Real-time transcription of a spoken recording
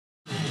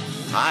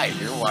Hi,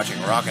 you're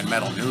watching Rock and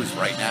Metal News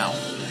right now.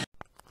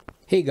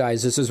 Hey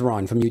guys, this is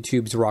Ron from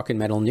YouTube's Rock and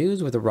Metal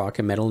News with a Rock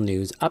and Metal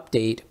News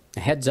update.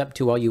 A heads up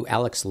to all you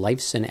Alex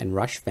Lifeson and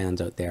Rush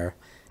fans out there.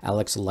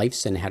 Alex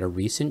Lifeson had a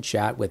recent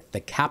chat with the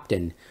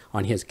Captain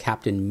on his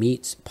Captain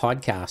Meets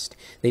podcast.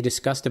 They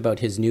discussed about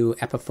his new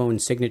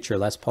Epiphone signature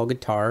Les Paul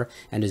guitar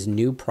and his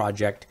new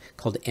project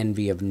called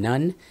Envy of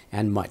None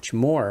and much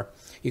more.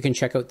 You can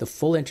check out the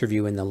full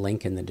interview in the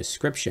link in the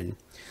description.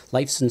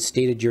 Lifeson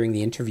stated during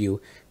the interview,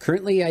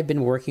 "Currently I've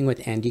been working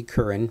with Andy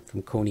Curran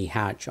from Coney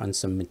Hatch on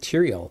some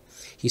material.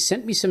 He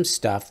sent me some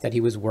stuff that he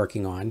was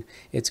working on.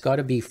 It's got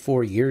to be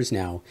 4 years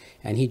now,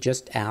 and he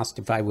just asked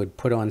if I would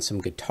put on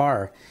some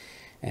guitar,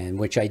 and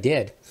which I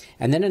did.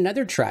 And then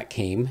another track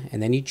came,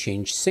 and then he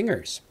changed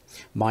singers.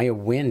 Maiah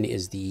Wynne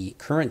is the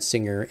current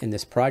singer in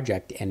this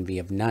project, Envy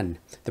of None.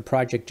 The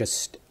project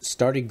just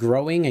started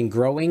growing and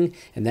growing,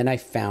 and then I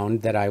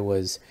found that I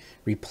was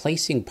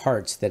replacing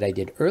parts that I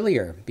did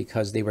earlier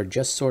because they were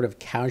just sort of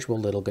casual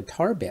little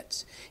guitar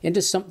bits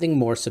into something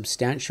more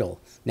substantial.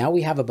 Now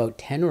we have about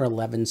 10 or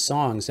 11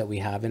 songs that we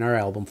have in our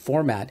album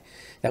format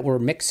that we're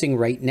mixing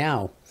right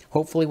now.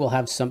 Hopefully we'll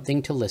have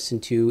something to listen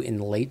to in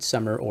the late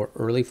summer or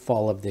early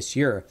fall of this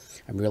year.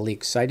 I'm really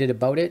excited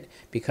about it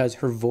because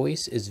her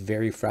voice is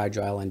very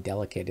fragile and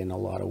delicate in a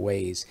lot of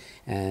ways.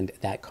 And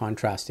that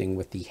contrasting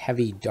with the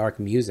heavy, dark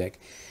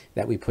music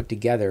that we put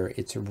together,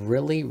 it's a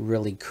really,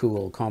 really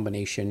cool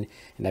combination.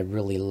 And I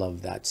really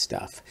love that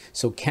stuff.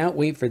 So can't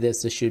wait for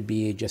this. This should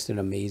be just an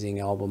amazing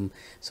album.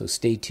 So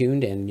stay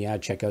tuned and yeah,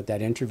 check out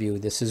that interview.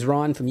 This is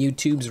Ron from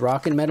YouTube's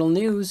Rock and Metal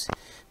News.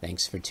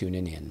 Thanks for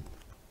tuning in.